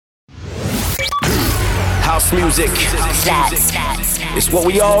House music. It's what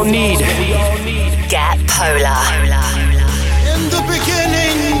we all need. Get polar. In the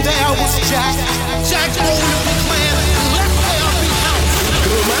beginning there was Jack. Jack owner the clan. Let there be house.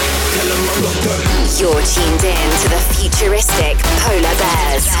 You're tuned in to the futuristic Polar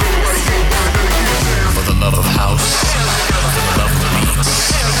Bears. For the love of house, for the love of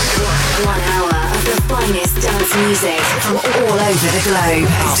beats. 1 hour of the finest dance music from all over the globe.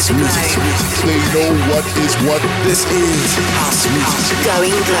 House music. They know what is what. This is house music.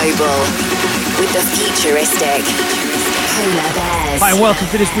 Going global with the futuristic Polar Bears. Hi, and welcome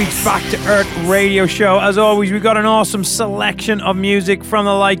to this week's Back to Earth radio show. As always, we've got an awesome selection of music from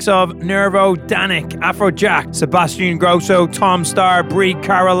the likes of Nervo, Danik, Afrojack, Sebastian Grosso, Tom Starr, Brie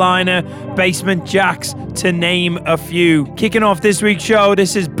Carolina, Basement Jacks, to name a few. Kicking off this week's show,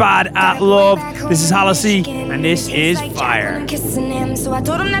 this is Bad at Love, this is Halsey, and this is Fire. So I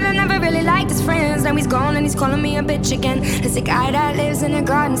told him that I never really liked his friends. Now he's gone and he's calling me a bitch again. There's a guy that lives in a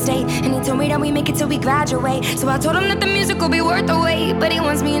garden state, and he told me that we make it till we graduate. So I told him that the music will be worth the wait, but he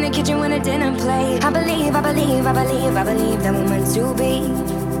wants me in the kitchen when it didn't play. I believe that we're meant to be.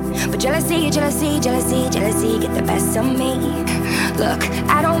 But jealousy get the best of me. Look,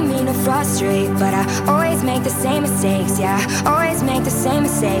 I don't mean to frustrate, but I always make the same mistakes. Yeah, always make the same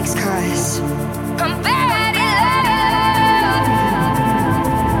mistakes, 'cause I'm bad at love.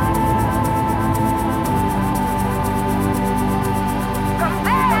 I'm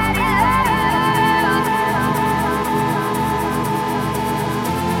bad at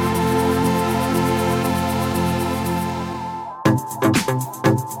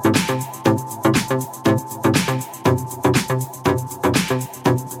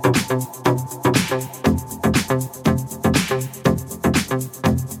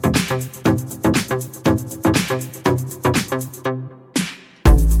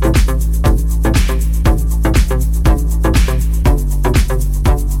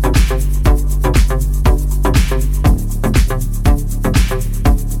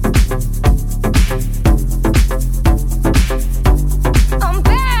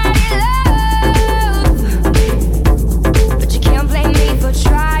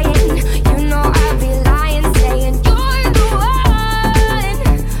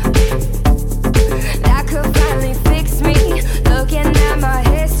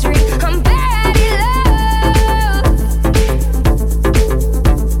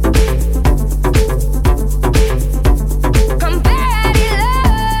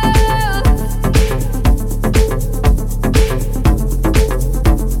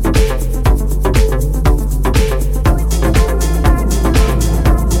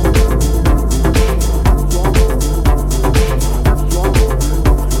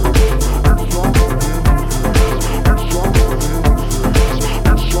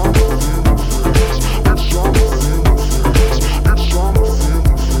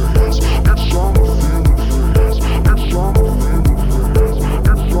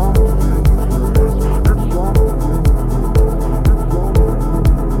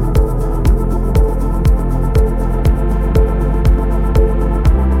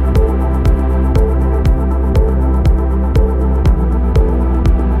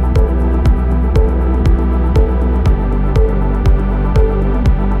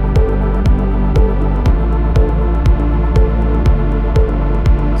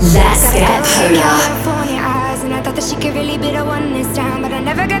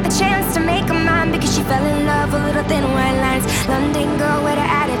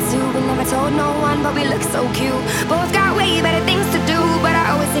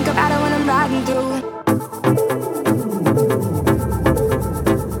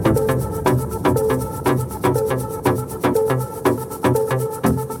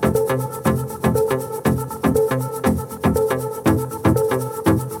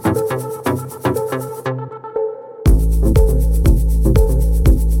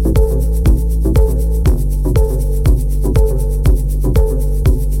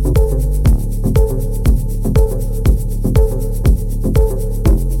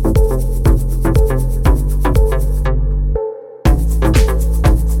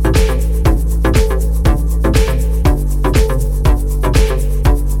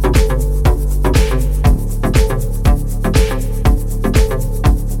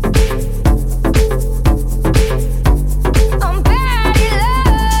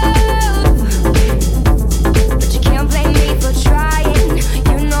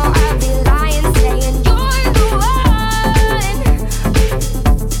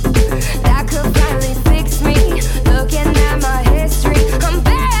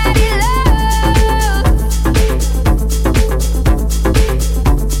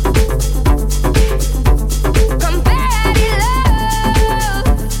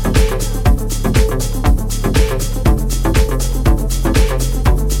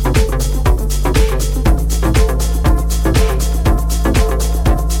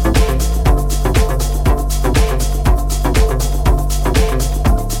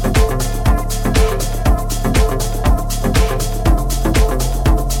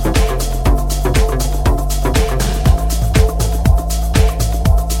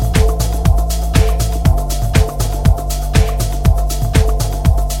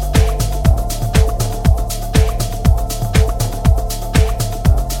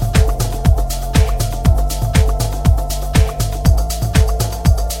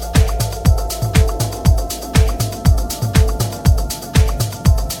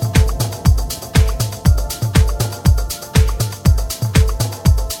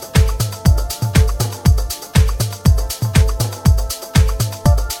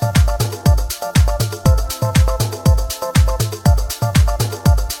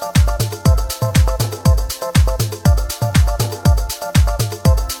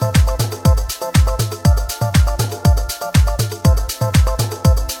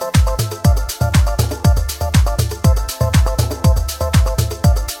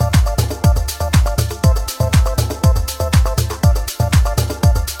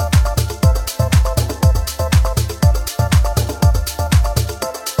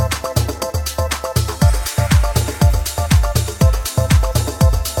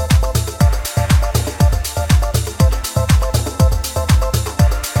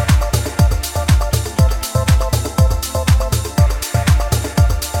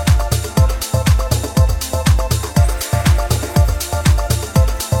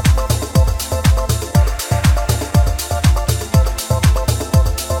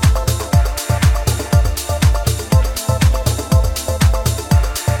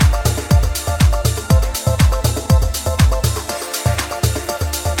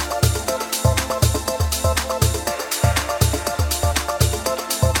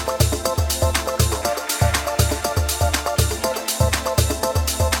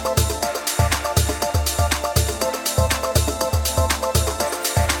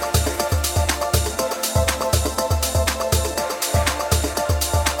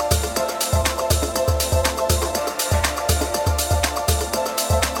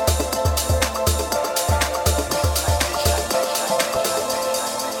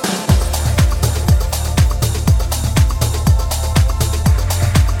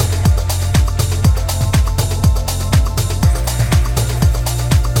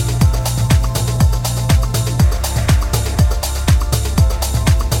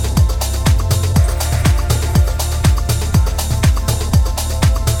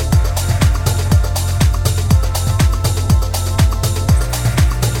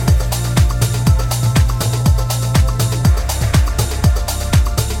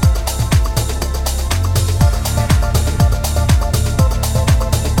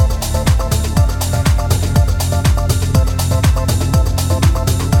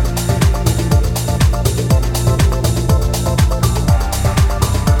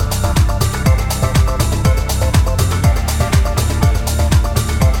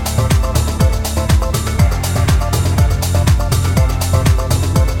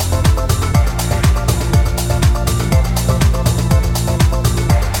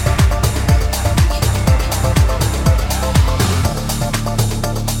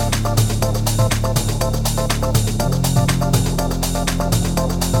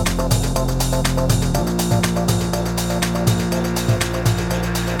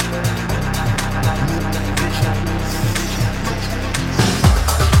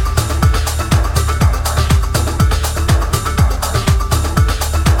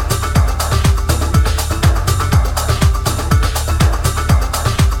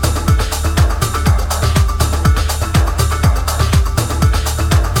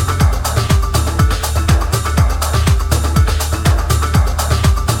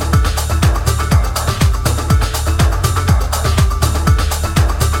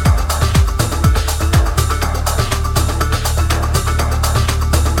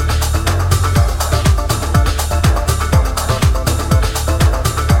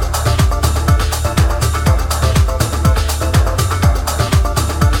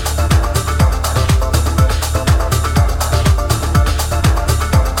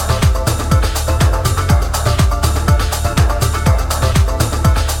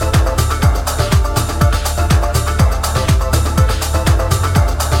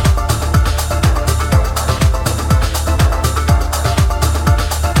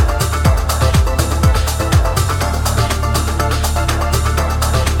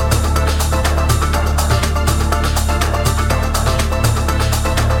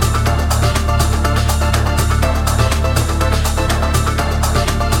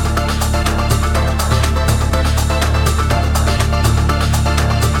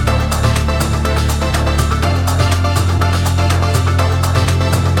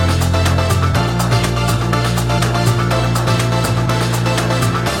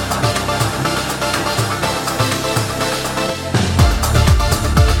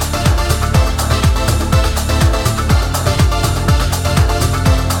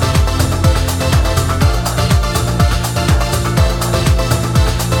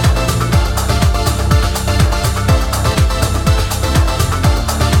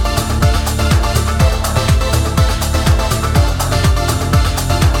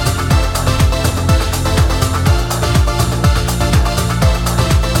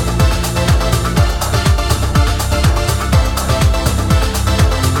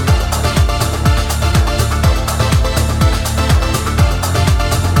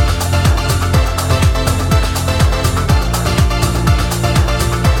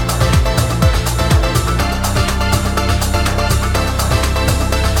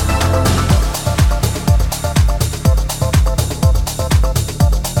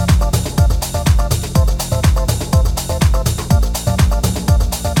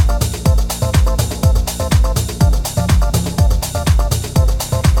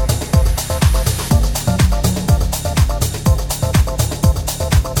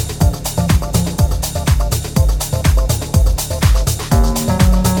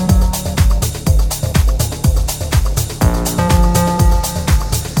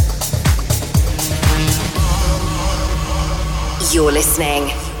You're listening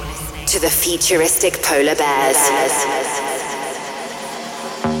to the Futuristic Polar Bears.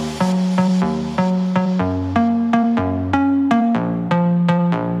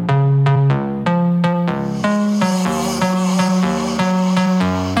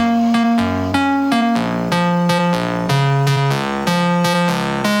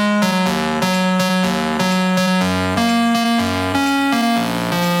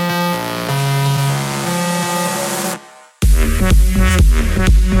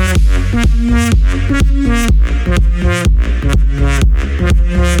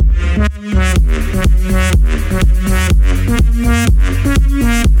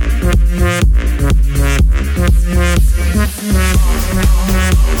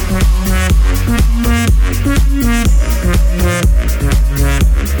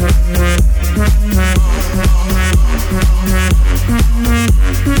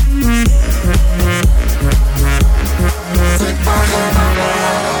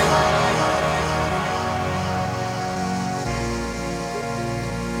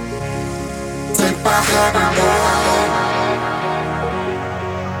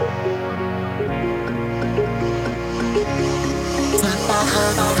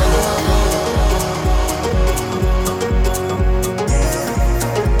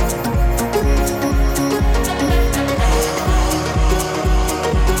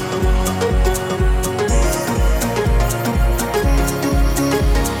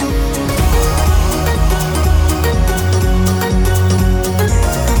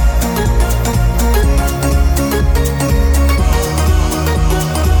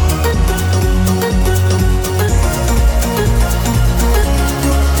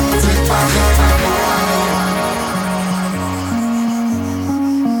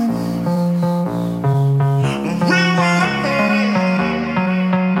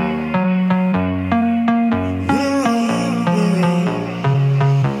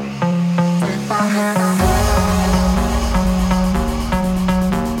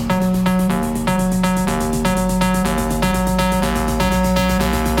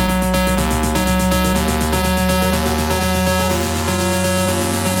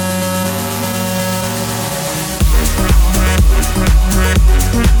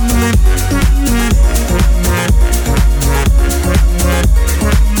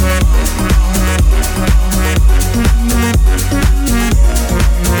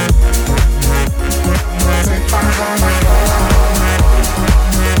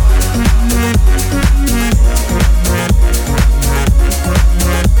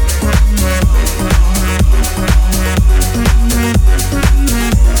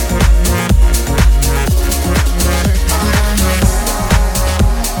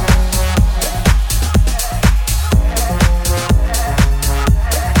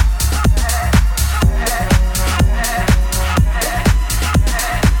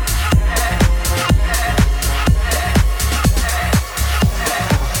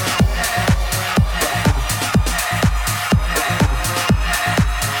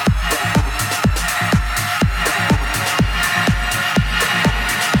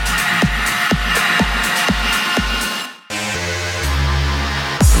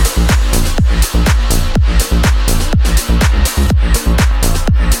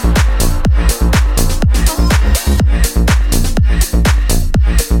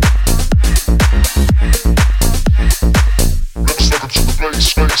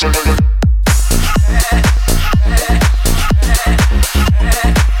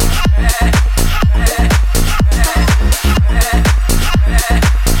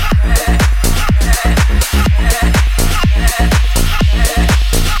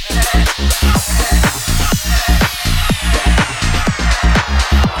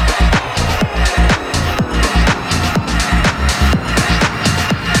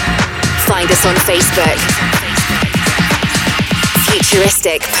 Find us on Facebook.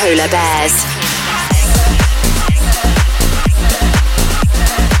 Futuristic Polar Bears.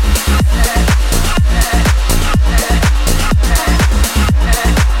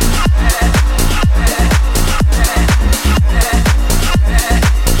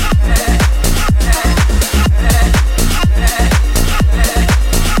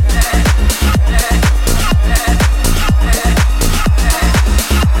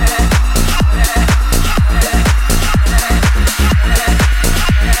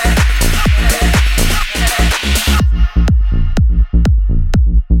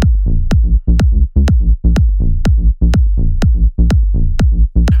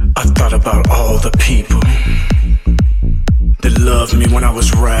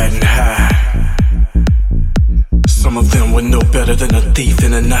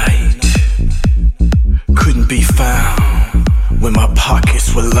 when my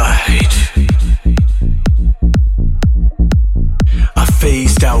pockets were light. I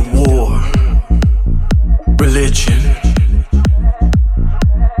phased out war, religion,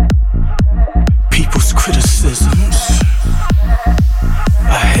 people's criticisms.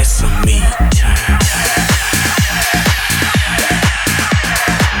 I had some me time.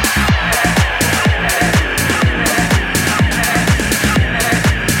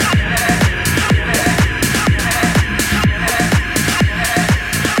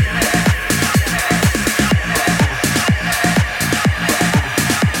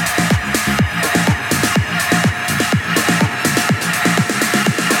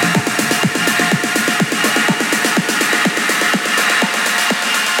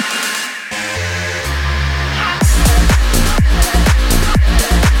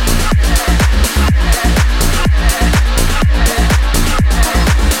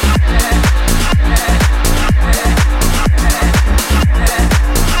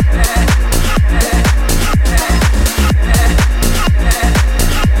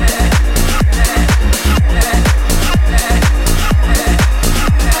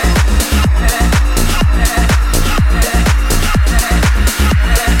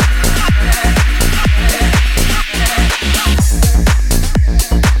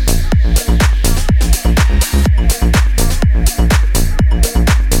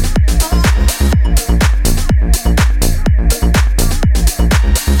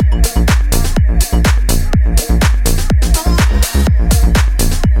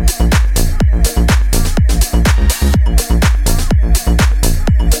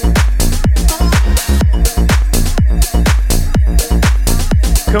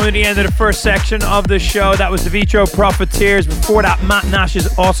 Coming to the end of the first section of the show, that was the Vitro Profiteers. Before that, Matt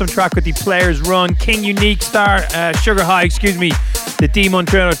Nash's awesome track with the Players Run. King Unique Star, Sugar High, the D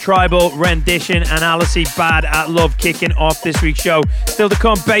Montreal Tribal rendition, and Alice Bad at Love kicking off this week's show. Still to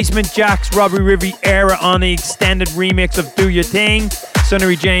come, Basement Jaxx, Robbie Riviera on the extended remix of Do Your Thing.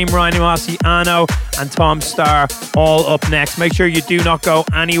 Sunnery Jane, Ryan Marciano, and Tom Starr all up next. Make sure you do not go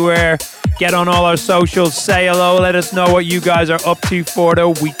anywhere. Get on all our socials, say hello, let us know what you guys are up to for the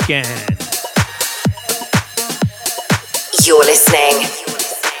weekend. You're listening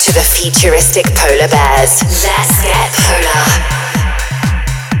to the Futuristic Polar Bears. Let's get polar.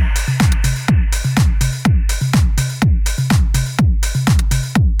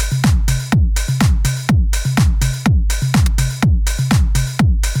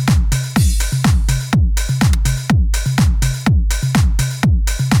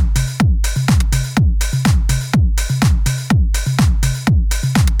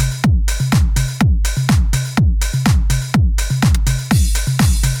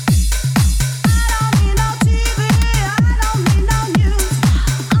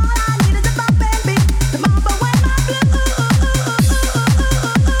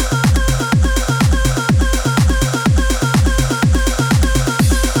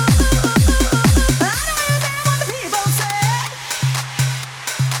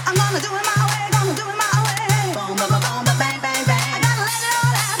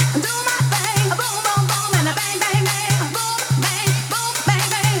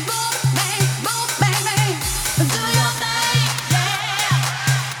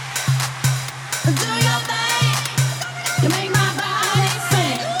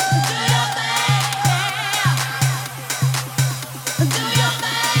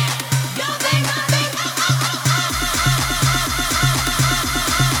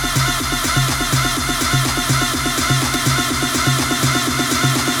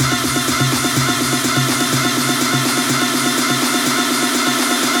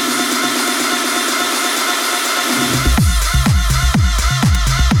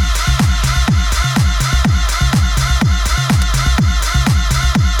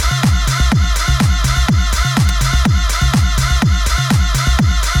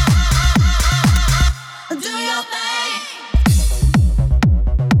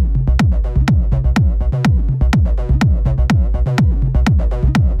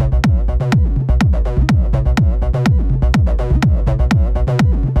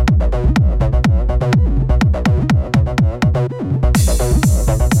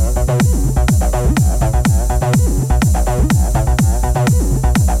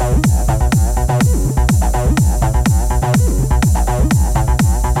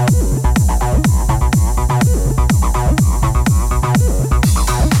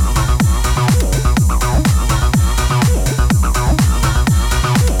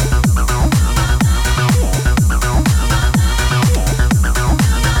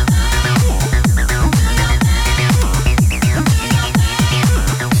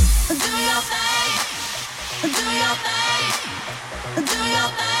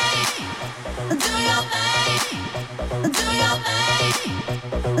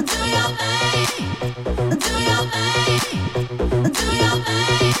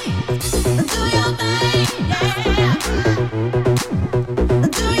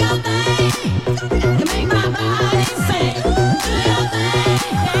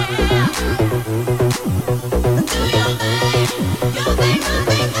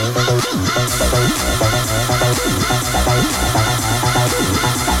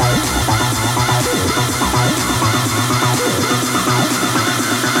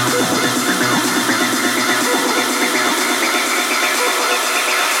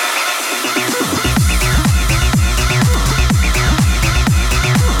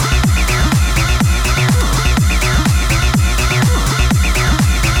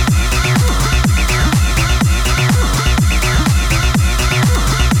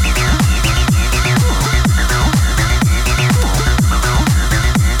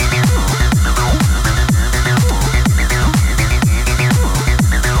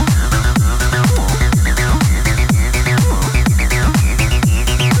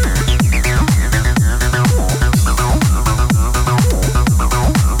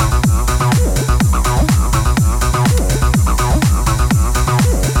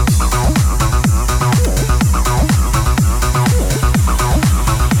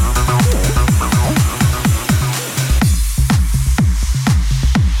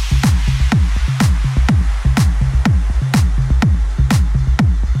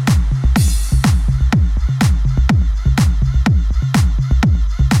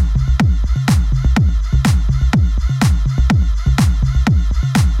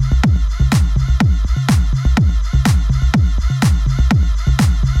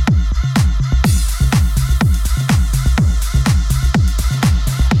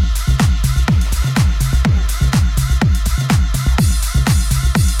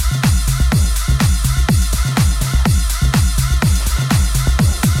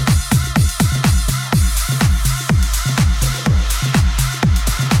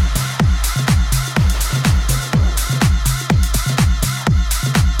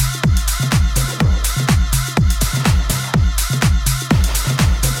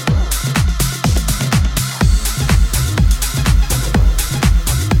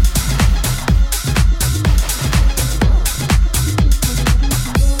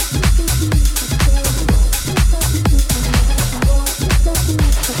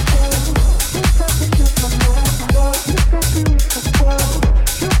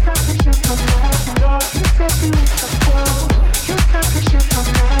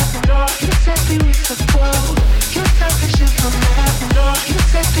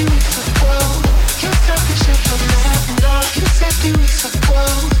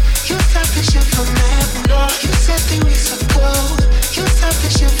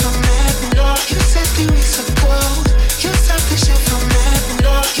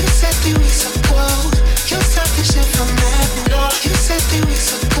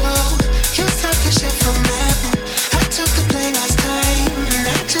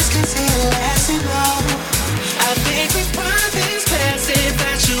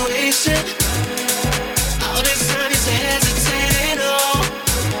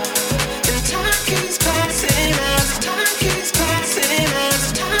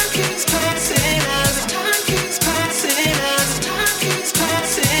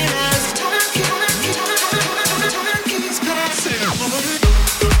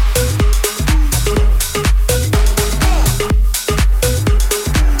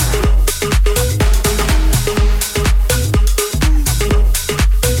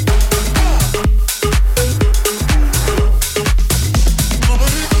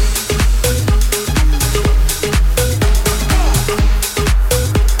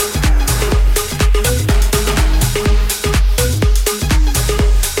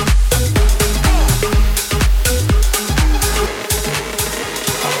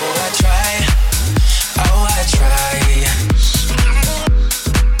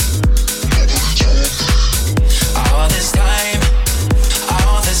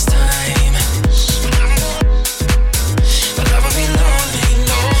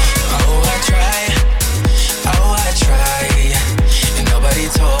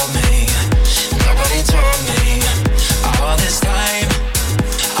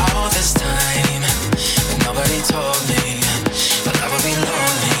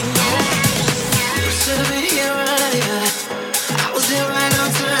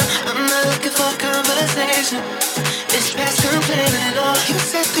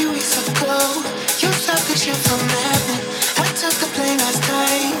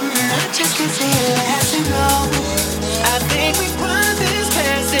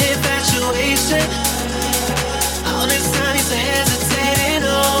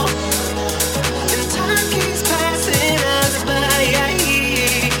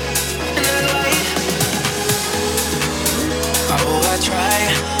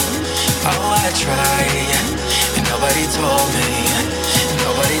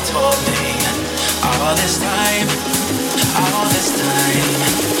 all this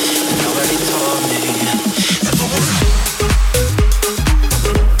time. Nobody told me.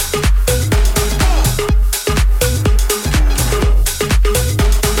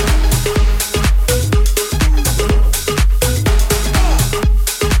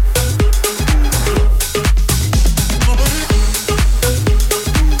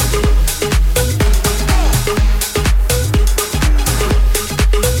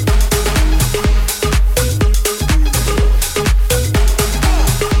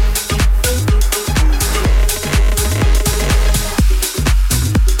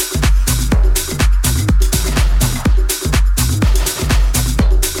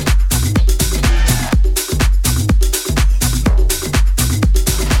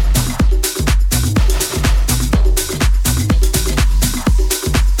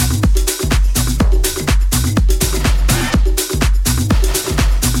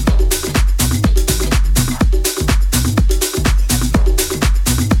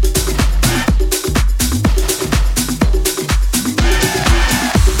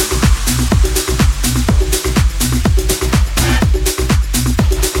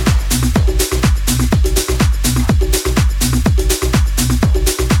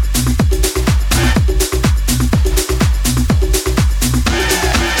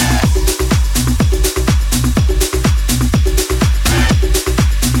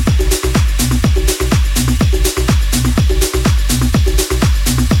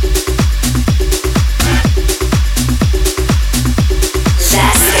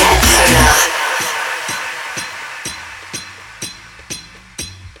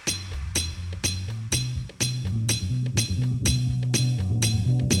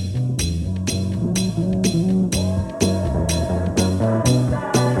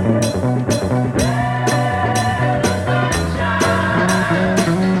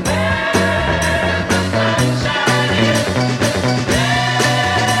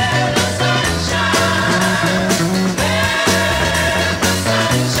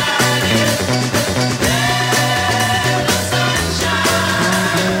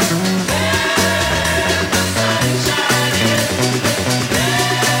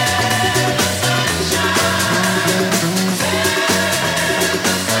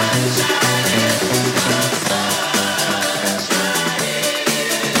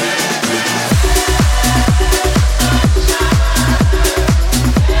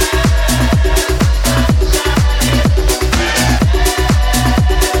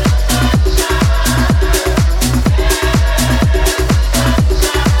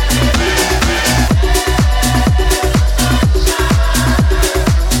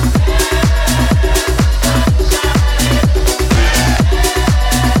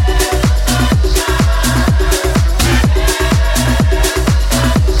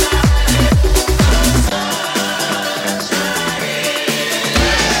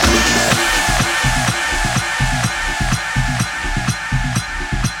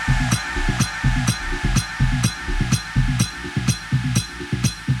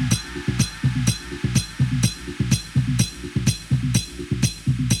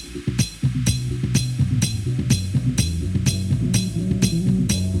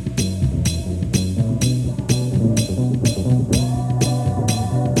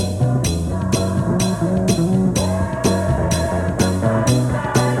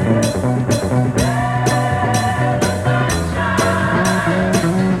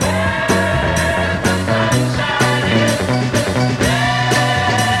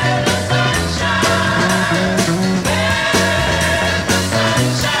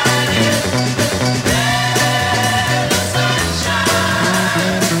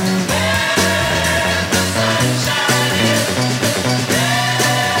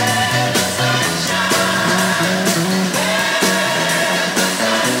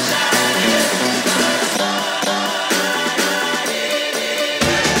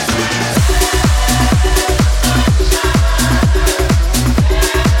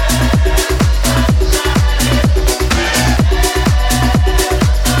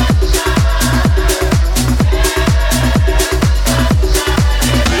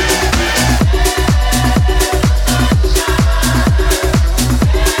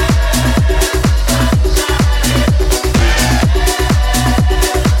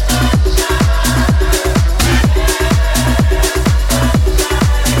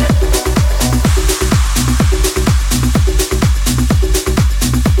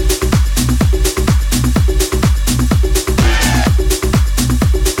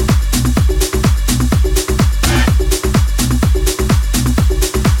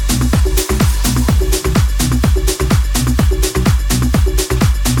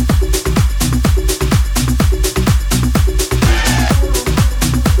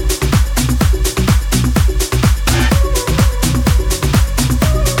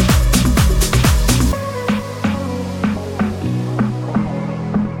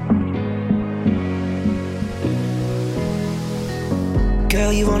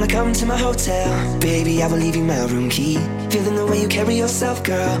 Girl, you wanna come to my hotel? Baby, I will leave you my room key. Feeling the way you carry yourself,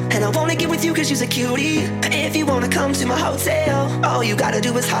 girl. And I wanna get with you cause you're a cutie. If you wanna come to my hotel, all you gotta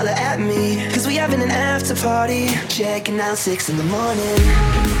do is holler at me. Cause we having an after party. Checking out 6 in the morning.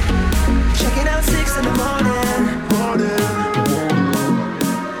 Checking out 6 in the morning.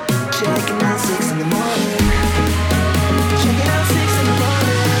 Checking out 6 in the morning. Checking out 6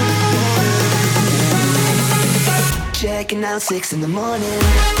 in the morning. Checking out 6 in the morning.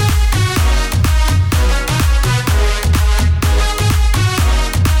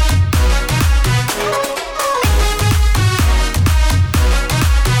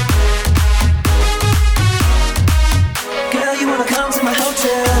 Girl, you wanna come to my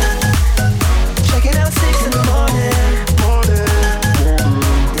hotel? Checking out 6 in the morning.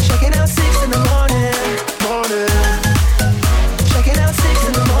 Checking out 6 in the morning. Checking out 6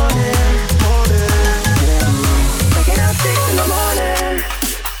 in the morning. Checking out 6 in the morning.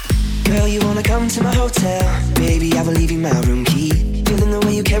 Girl, you wanna come to my hotel? Baby, I will leave you my room key. Feeling the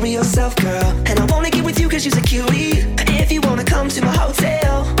way you carry yourself, girl. And I wanna get with you cause you're a cutie. If you wanna come to my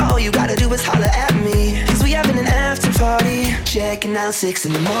hotel, all you gotta do is holler at me. Cause we having an after party. Checking out 6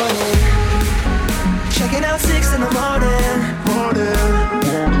 in the morning. Checking out 6 in the morning.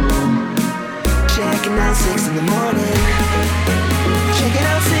 Checking out 6 in the morning. Checking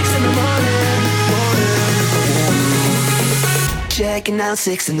out 6 in the morning. Checking out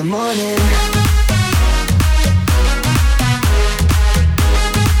 6 in the morning.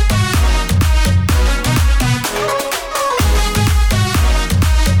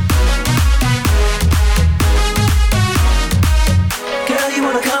 Girl, you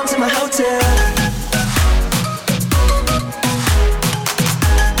wanna come to my hotel?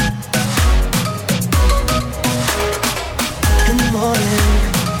 In the morning,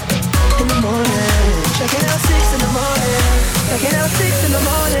 in the morning. Checking out 6 in the morning. Checking out 6 in the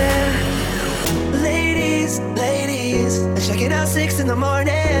morning. Ladies, ladies. Checking out 6 in the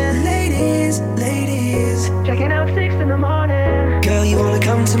morning. Ladies, ladies. Checking out 6 in the morning. Girl, you wanna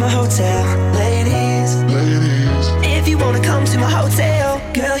come to my hotel? Ladies, ladies. If you wanna come to my hotel,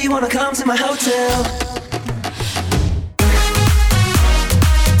 girl, you wanna come to my hotel.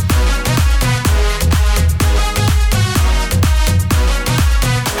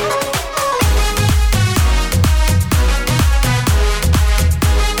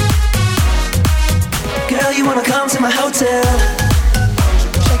 Girl, you wanna come to my hotel?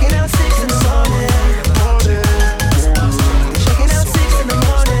 Checking out 6 in the morning. Checking out 6 in the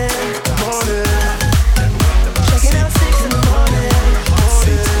morning. Checking out 6 in the morning.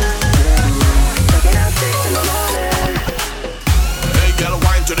 Checking out 6 in the morning. Hey, girl,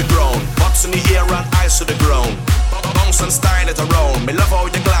 wine to the ground. Butts in the air and eyes to the ground. Bounce and style it around. Me love how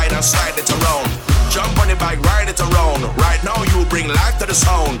you glide and slide it around. Jump on the bike, ride it around. Right now you bring life to the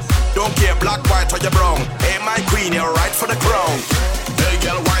sound. Don't care black, white or you brown. Hey, my queen, you're right for the crown. Hey,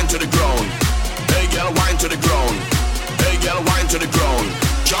 girl, wine to the ground. Hey, girl, wine to the ground. Hey, girl, wine to the ground.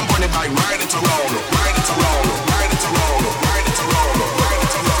 Jump on the bike, ride it around. Ride it around. Ride it around. Ride it around. Ride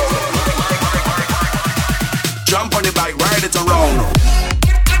it around. Jump on the bike, ride it around.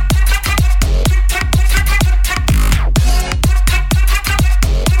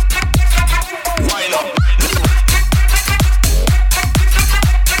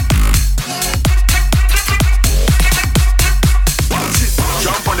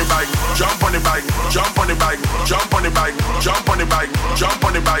 Jump on the bike, jump on the bike, jump on the bike, jump on the bike, jump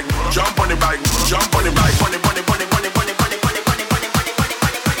on the bike, jump on the bike, jump on the bike, bunny, bunny, bunny, bunny, bunny, bunny, bunny, bunny, bunny, bunny, bunny.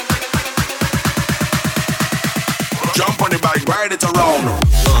 Jump on the bike, ride it around.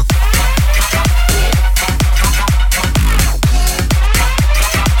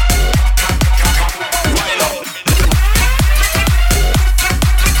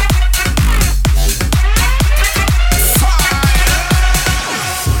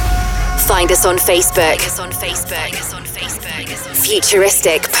 Find us on Facebook.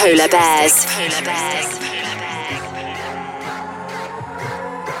 Futuristic Polar Bears. Hey,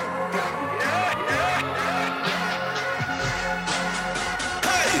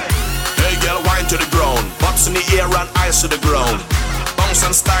 girl, wine to the ground. Butts in the air and eyes to the ground. Bounce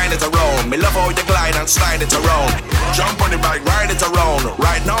and style it around. Me love how you glide and slide it around. Jump on the bike, ride it around.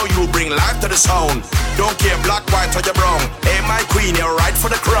 Right now you bring life to the sound. Don't care black, white or you brown. Hey, my queen, you're right for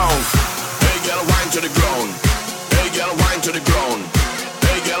the crown. Hey, girl, wine to the ground. Hey, girl, wine to the ground.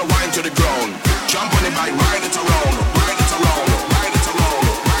 Hey, girl, wine to the ground. Jump on the bike, ride it around. Ride it around. Ride it around.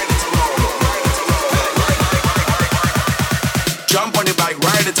 Ride it around. Ride it around. Jump on the bike,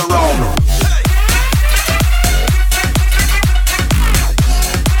 ride it around.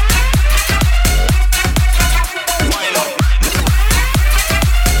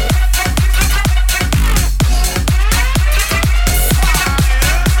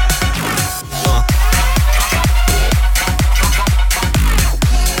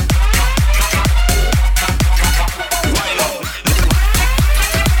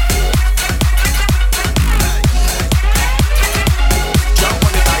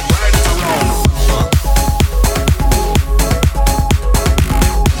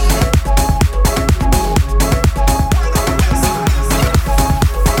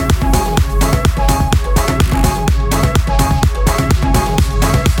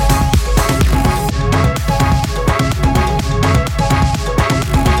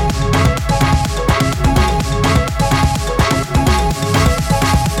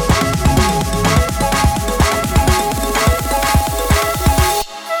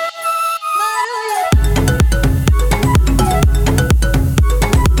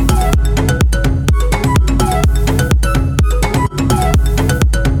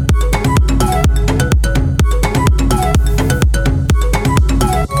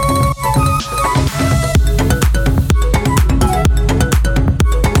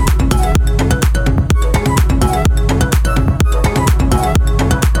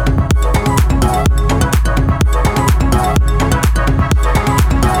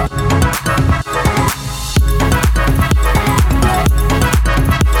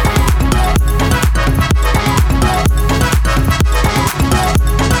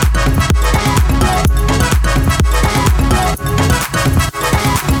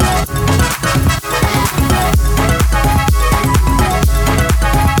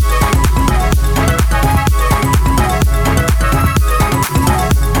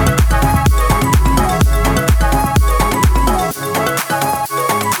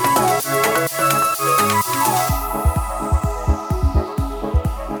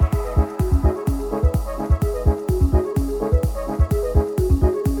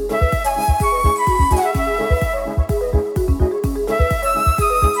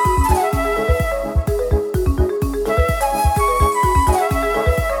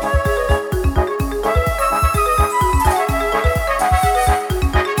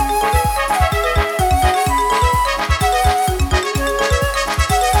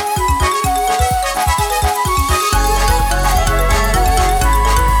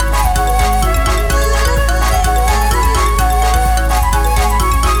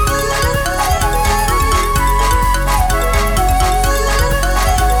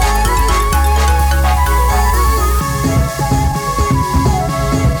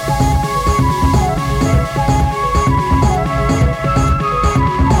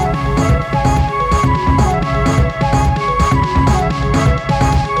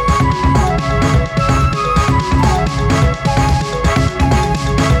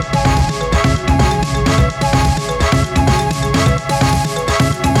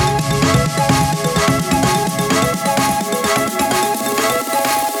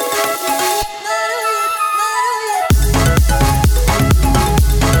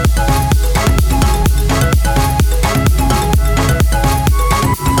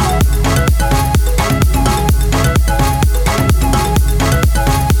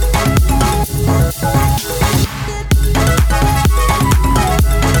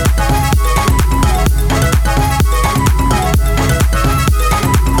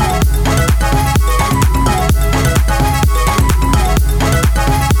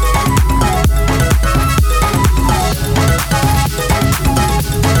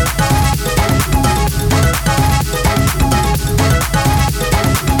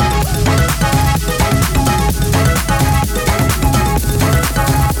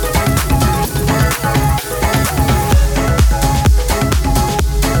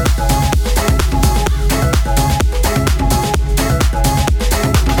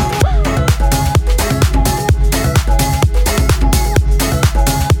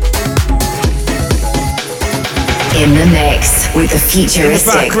 mix with the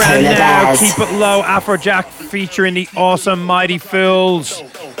futuristic polar now, bears. Keep It Low, Afrojack featuring the awesome Mighty Fools.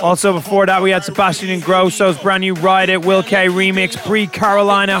 Also before that we had Sebastian Ingrosso's brand new Ride It, Will K remix, Brie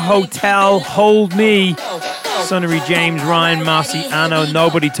Carolina, Hotel, Hold Me, Sonnery James, Ryan Massey, Anno,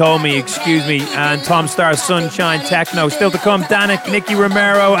 Nobody Told Me, excuse me, and Tom Starr, Sunshine Techno. Still to come, Danik, Nicky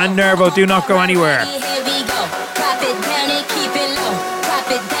Romero and Nervo. Do not go anywhere. Here we go. Drop it down and keep it low.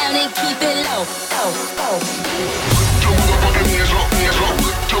 Drop it down and keep it low.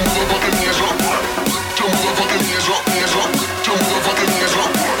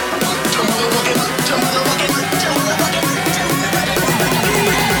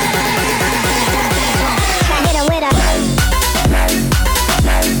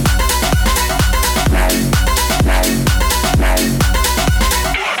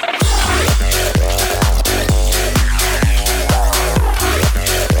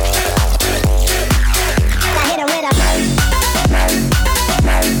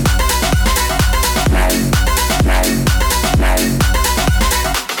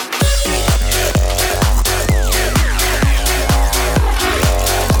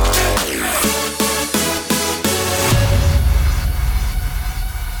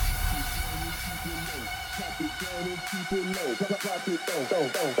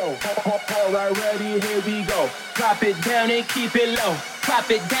 Alright, ready, here we go. Drop it down and keep it low. Drop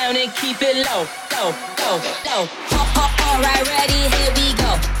it down and keep it low. Low, low, low. Alright, ready, here we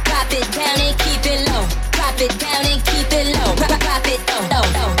go. Drop it down and keep it low. Drop it down and keep it low. Drop it low,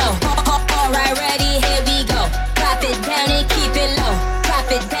 low, low. Alright, ready, here we go. Drop it down and keep it low.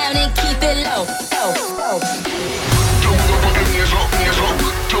 Drop it down and keep it low. Low, low.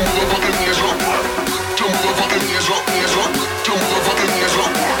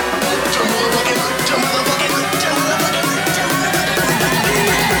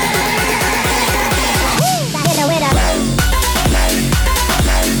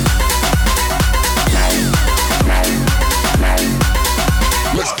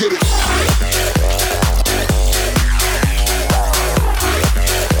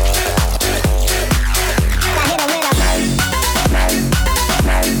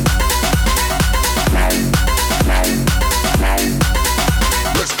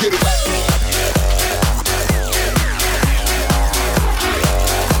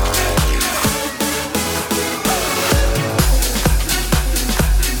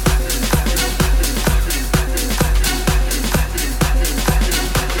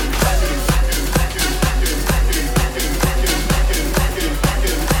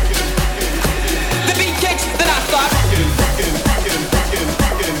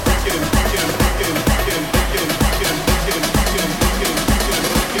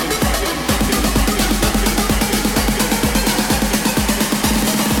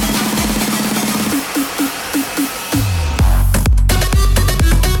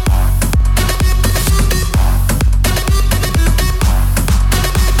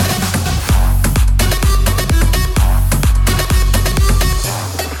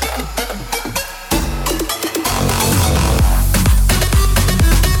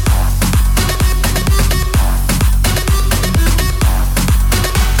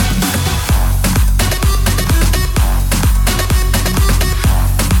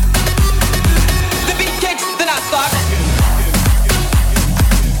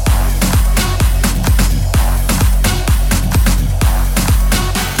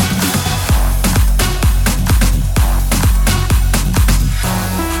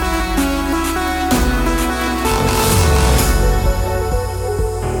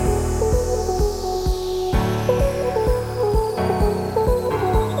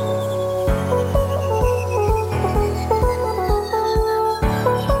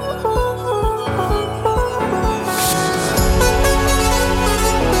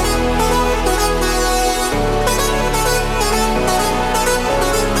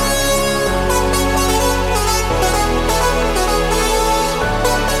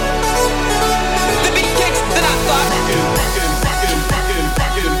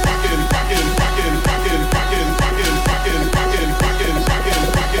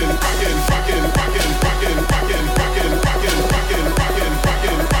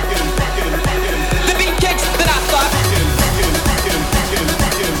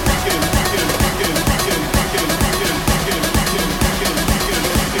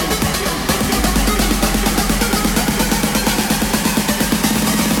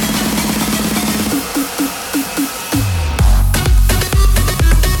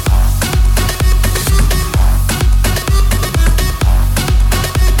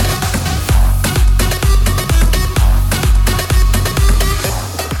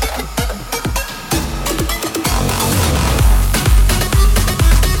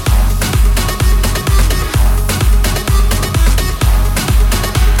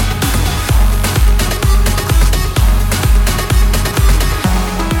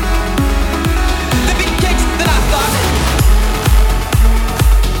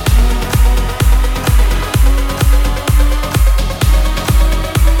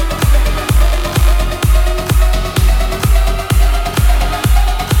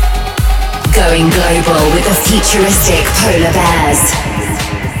 Going global with the futuristic polar bears.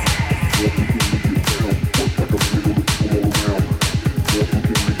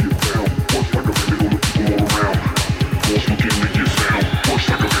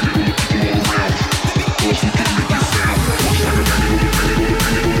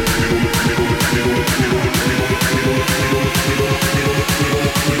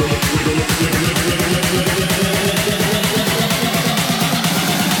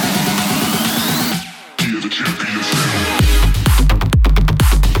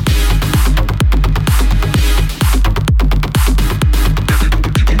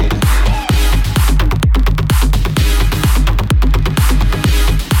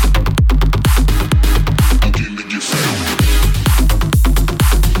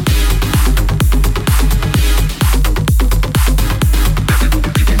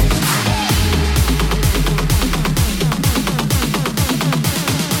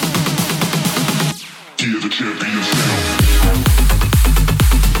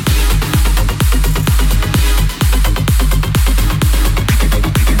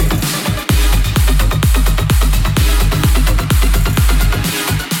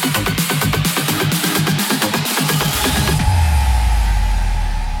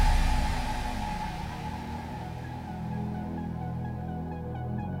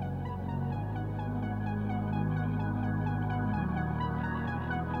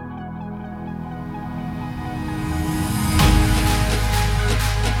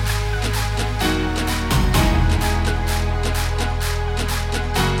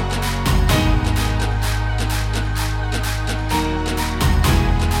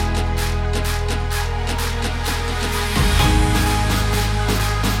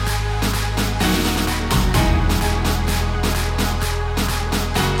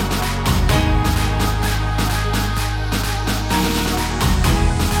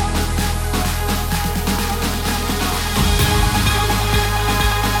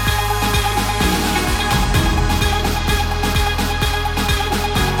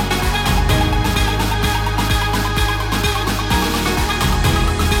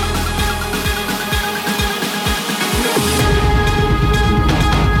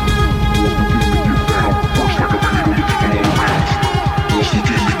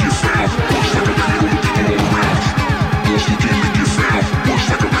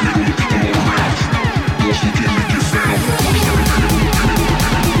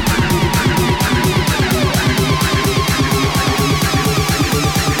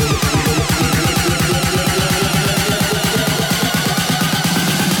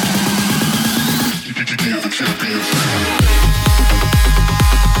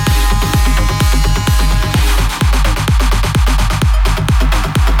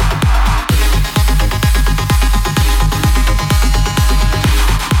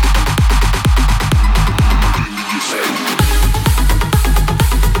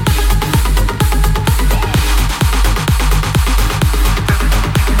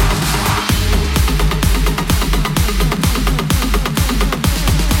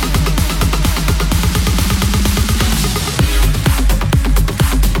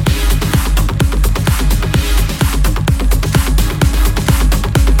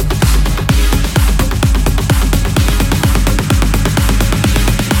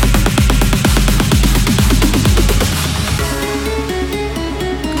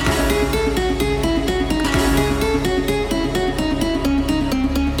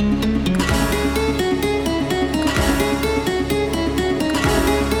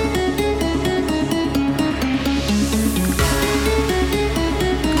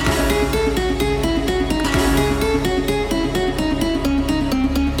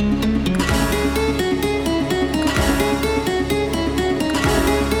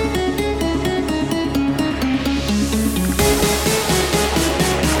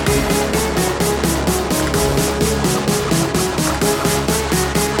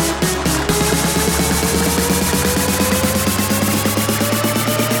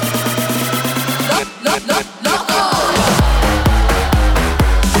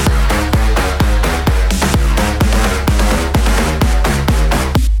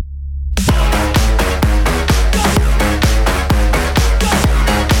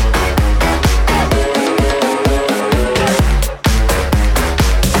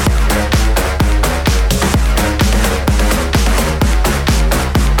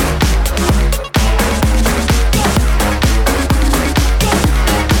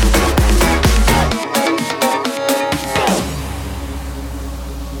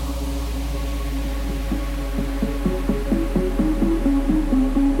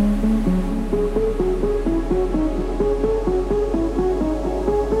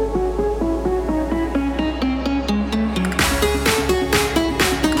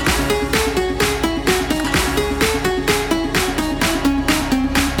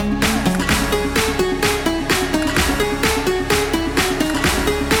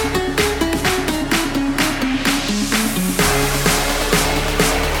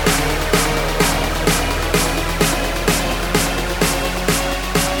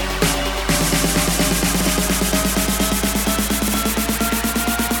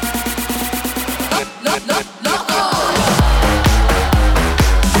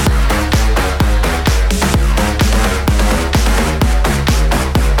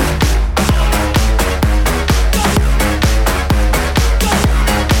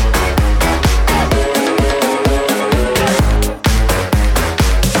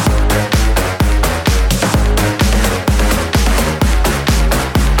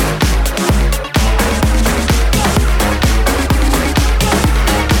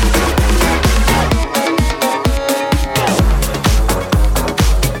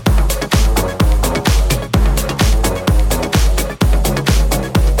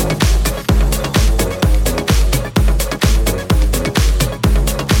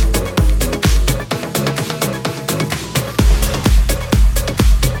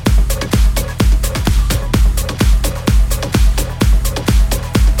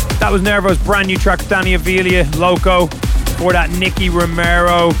 That was Nervo's brand new track with Danny Avilia, Loco. Before that, Nicky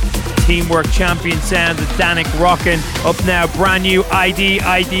Romero, Teamwork Champion Sounds with Danik Rockin'. Up now, brand new ID.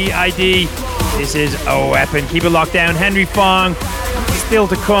 This is a weapon. Keep it locked down. Henry Fong, still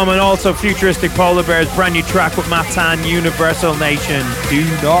to come, and also Futuristic Polar Bears, brand new track with Matt Tan, Universal Nation. Do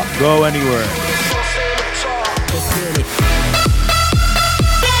not go anywhere.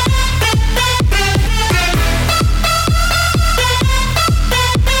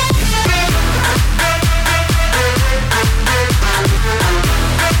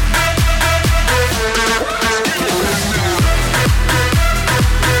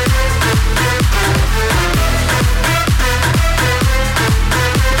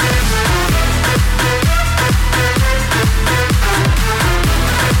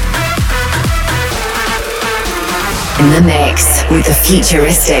 In the mix with the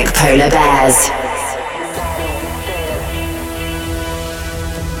Futuristic Polar Bears.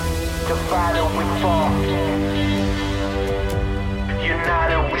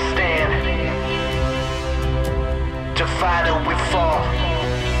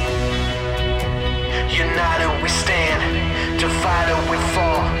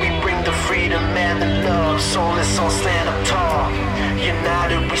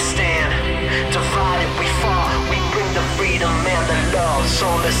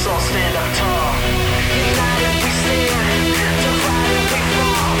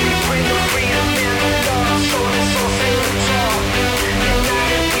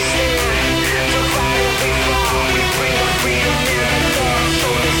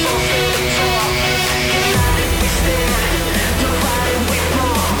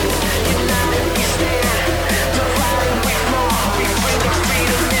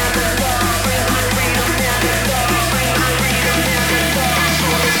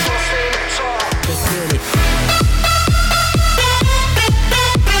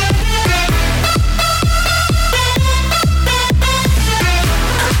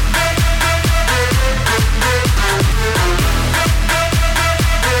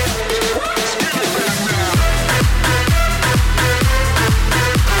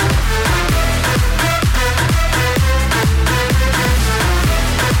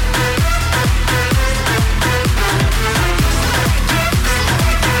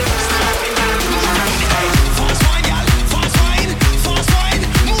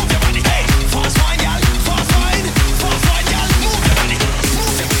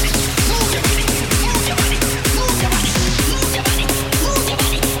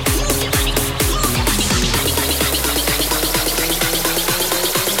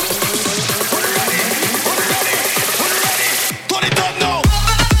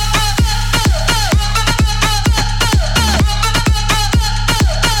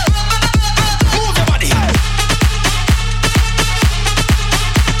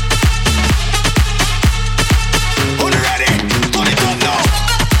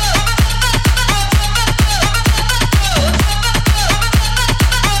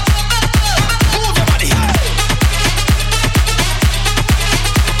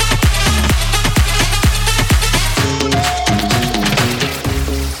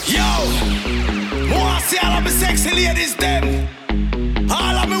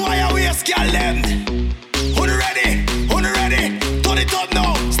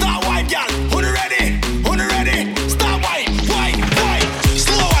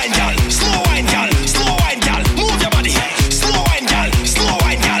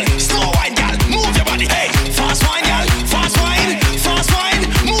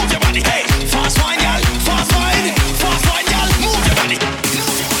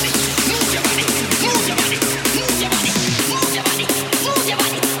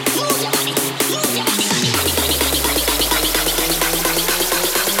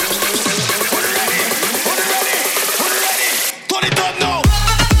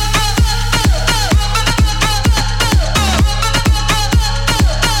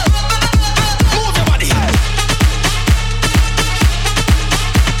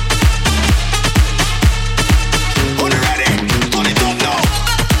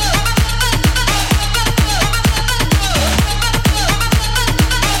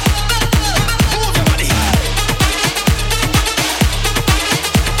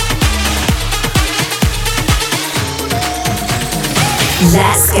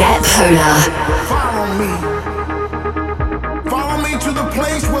 Let's get polar. Follow me. Follow me to the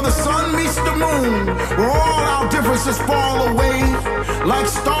place where the sun meets the moon, where all our differences fall away like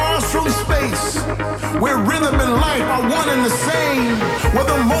stars from space, where rhythm and life are one and the same, where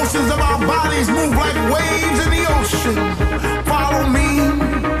the motions of our bodies move like waves in the ocean. Follow me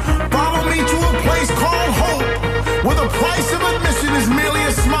to a place called hope, where the price of admission is merely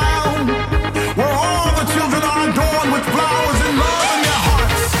a smile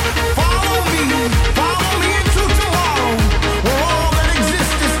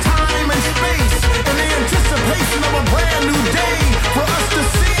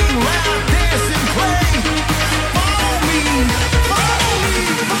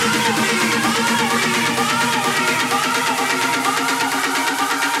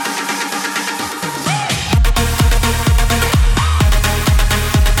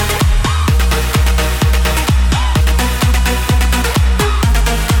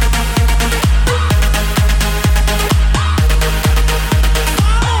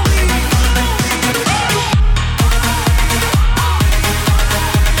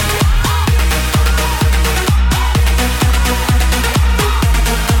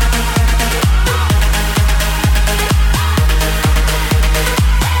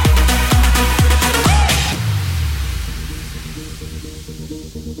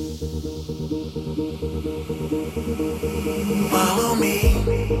Follow me.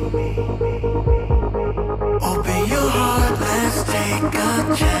 Open your heart, let's take a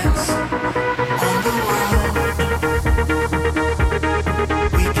chance on the world.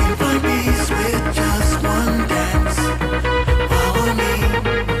 We can find peace with just one dance. Follow me.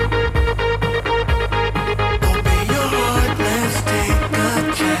 Open your heart, let's take a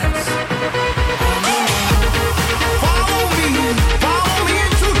chance on the world. Follow me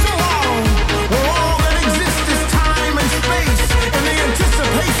into tomorrow, where all that exists is time and space, in the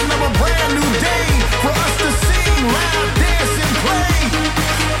anticipation of a brand new day for us to sing, laugh, dance, and play.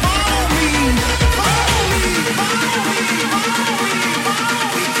 Follow me, follow me, follow me, follow me, follow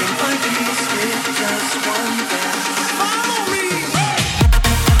me. We can find peace with just one dance. Follow me.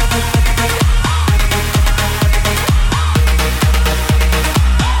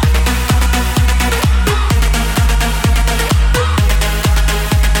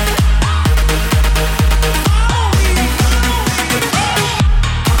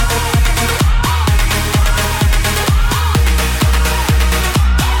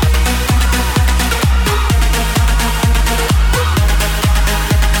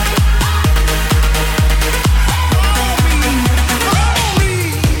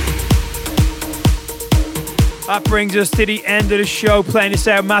 That brings us to the end of the show. Playing this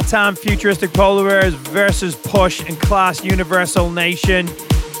out, Matan, Futuristic Polar Bears versus Push and Class Universal Nation.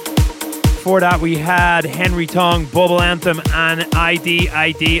 Before that, we had Henry Tong, Bubble Anthem, and ID,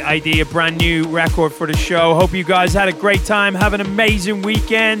 a brand new record for the show. Hope you guys had a great time. Have an amazing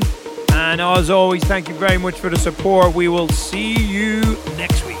weekend. And as always, thank you very much for the support. We will see you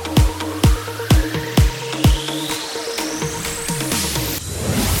next week.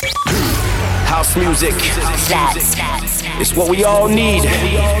 House music. It's what we all need.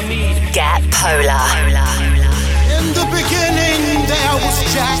 Get Polar. In the beginning, there was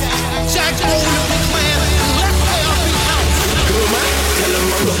Jack. Jack owned the clan and let there be house.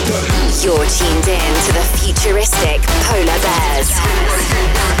 You're tuned in to the futuristic Polar Bears.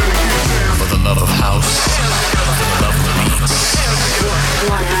 For the love of house, for the love of beats. 1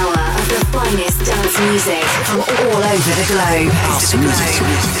 hour of the finest dance music from all over the globe. House music.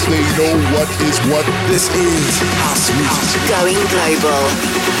 They know what is what. This is house music. Going global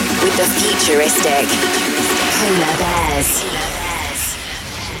with the futuristic Polar Bears.